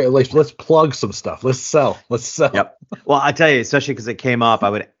 Where, let's plug some stuff. Let's sell. Let's sell. Yep. Well, I tell you, especially because it came up,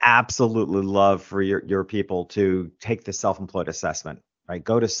 I would absolutely love for your people to take the self-employed assessment, right?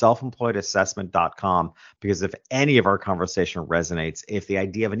 Go to selfemployedassessment.com, because if any of our conversation resonates, if the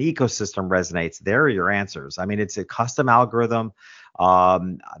idea of an ecosystem resonates, there are your answers. I mean, it's a custom algorithm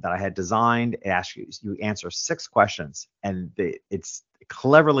that I had designed. It asks you answer 6 questions, and it's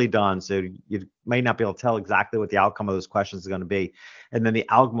cleverly done. So you may not be able to tell exactly what the outcome of those questions is going to be. And then the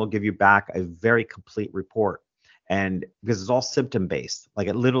algorithm will give you back a very complete report. And because it's all symptom based, like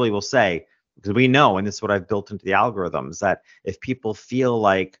it literally will say, because we know, and this is what I've built into the algorithms, that if people feel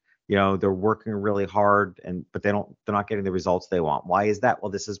like, they're working really hard but they're not getting the results they want. Why is that?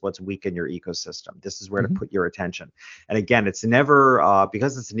 Well, this is what's weak in your ecosystem. This is where to put your attention. And again, it's never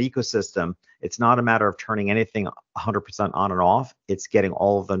because it's an ecosystem, it's not a matter of turning anything 100% on and off. It's getting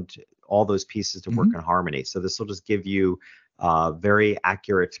all those pieces to work in harmony. So this will just give you very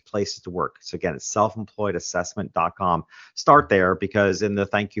accurate places to work. So again, it's selfemployedassessment.com. Start there, because in the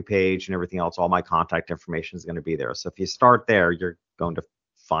thank you page and everything else, all my contact information is going to be there. So if you start there, you're going to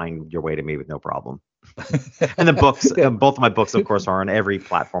find your way to me with no problem. And the books, both of my books, of course, are on every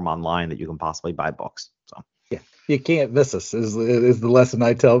platform online that you can possibly buy books. So yeah, you can't miss us is the lesson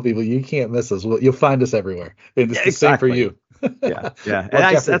I tell people. You can't miss us. Well, you'll find us everywhere. And it's the same for you. Yeah.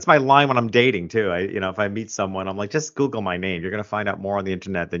 And that's my line when I'm dating too. If I meet someone, I'm like, just Google my name. You're going to find out more on the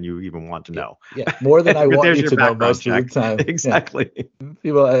internet than you even want to know. Yeah, more than I want you to know most of the time. Exactly. Yeah.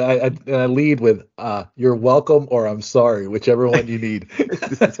 People, I lead with you're welcome or I'm sorry, whichever one you need.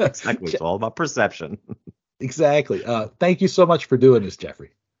 Exactly. It's all about perception. Exactly. Thank you so much for doing this,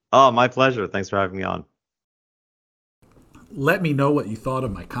 Jeffrey. Oh, my pleasure. Thanks for having me on. Let me know what you thought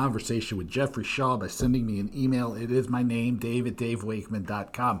of my conversation with Jeffrey Shaw by sending me an email. It is my name,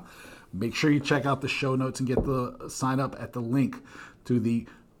 dave@davewakeman.com. Make sure you check out the show notes and get the sign up at the link to the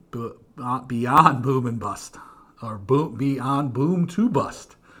Beyond Boom and Bust, or Beyond Boom to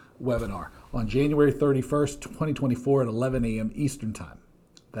Bust webinar on January 31st, 2024 at 11 a.m. Eastern Time.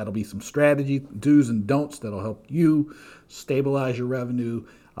 That'll be some strategy, do's and don'ts that'll help you stabilize your revenue,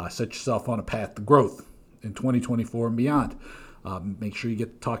 set yourself on a path to growth in 2024 and beyond. Make sure you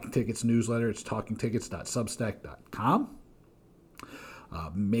get the Talking Tickets newsletter. It's talkingtickets.substack.com.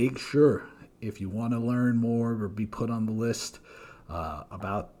 Make sure, if you want to learn more or be put on the list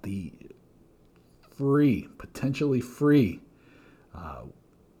about the potentially free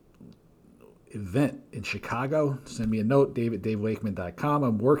event in Chicago, send me a note, dave@davewakeman.com.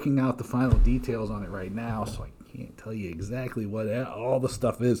 I'm working out the final details on it right now, so I can't tell you exactly what all the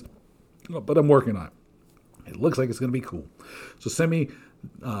stuff is, but I'm working on it. It looks like it's going to be cool. So send me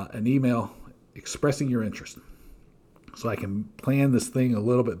an email expressing your interest so I can plan this thing a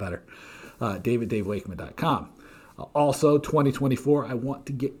little bit better. Dave@davewakeman.com. Also, 2024, I want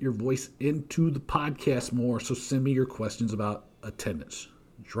to get your voice into the podcast more, so send me your questions about attendance,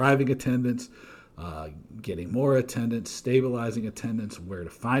 driving attendance, getting more attendance, stabilizing attendance, where to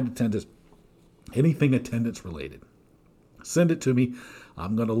find attendance, anything attendance related. Send it to me.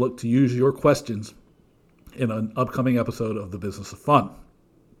 I'm going to look to use your questions in an upcoming episode of The Business of Fun.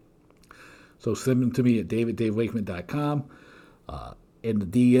 So send them to me at dave@davewakeman.com. In the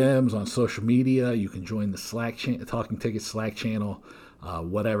DMs on social media, you can join the Talking Tickets Slack channel,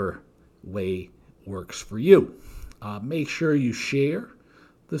 whatever way works for you. Make sure you share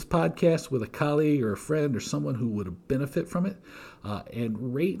this podcast with a colleague or a friend or someone who would benefit from it,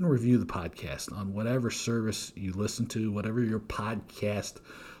 and rate and review the podcast on whatever service you listen to, whatever your podcast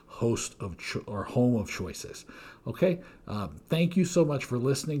host or home of choice is. Okay? Thank you so much for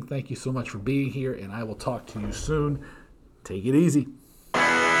listening. Thank you so much for being here, and I will talk to you soon. Take it easy.